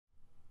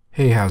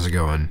Hey, how's it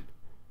going?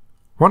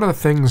 One of the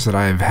things that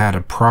I've had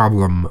a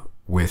problem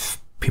with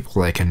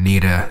people like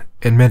Anita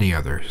and many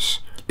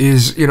others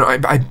is,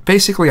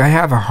 I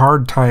have a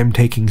hard time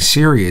taking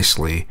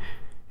seriously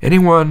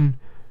anyone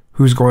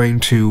who's going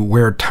to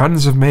wear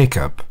tons of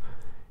makeup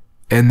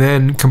and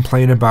then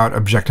complain about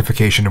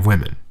objectification of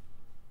women.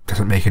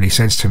 Doesn't make any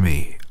sense to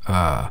me.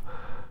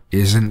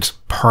 Isn't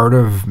part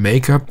of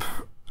makeup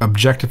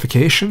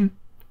objectification?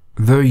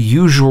 The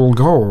usual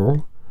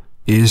goal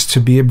is to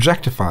be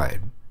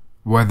objectified,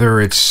 whether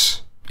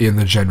it's in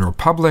the general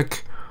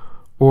public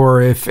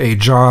or if a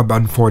job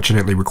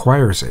unfortunately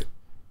requires it.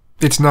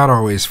 It's not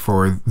always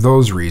for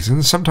those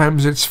reasons.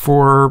 Sometimes it's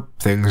for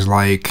things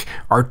like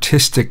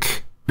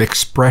artistic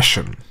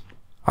expression.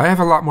 I have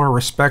a lot more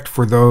respect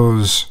for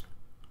those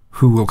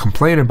who will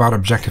complain about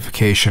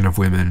objectification of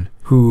women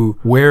who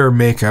wear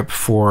makeup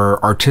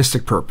for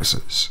artistic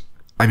purposes.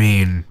 I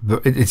mean,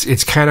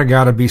 it's kind of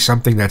got to be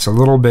something that's a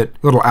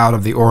little out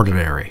of the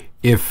ordinary.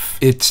 If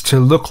it's to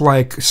look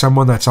like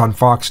someone that's on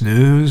Fox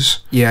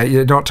News,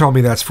 yeah, don't tell me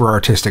that's for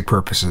artistic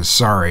purposes,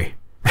 sorry.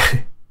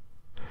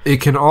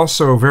 It can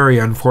also, very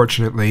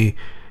unfortunately,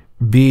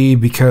 be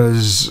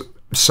because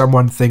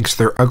someone thinks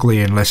they're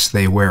ugly unless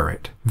they wear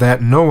it.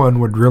 That no one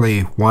would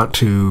really want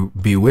to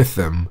be with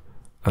them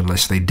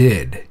unless they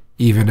did,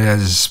 even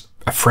as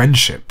a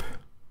friendship.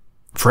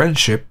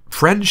 Friendship,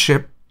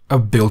 a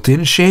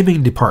built-in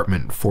shaming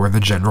department for the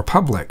general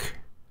public.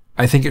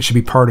 I think it should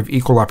be part of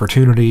equal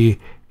opportunity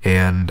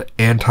and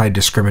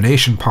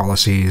anti-discrimination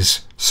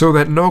policies so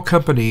that no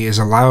company is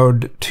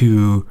allowed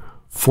to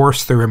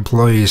force their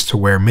employees to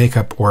wear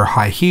makeup or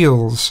high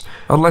heels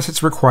unless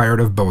it's required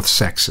of both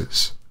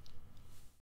sexes.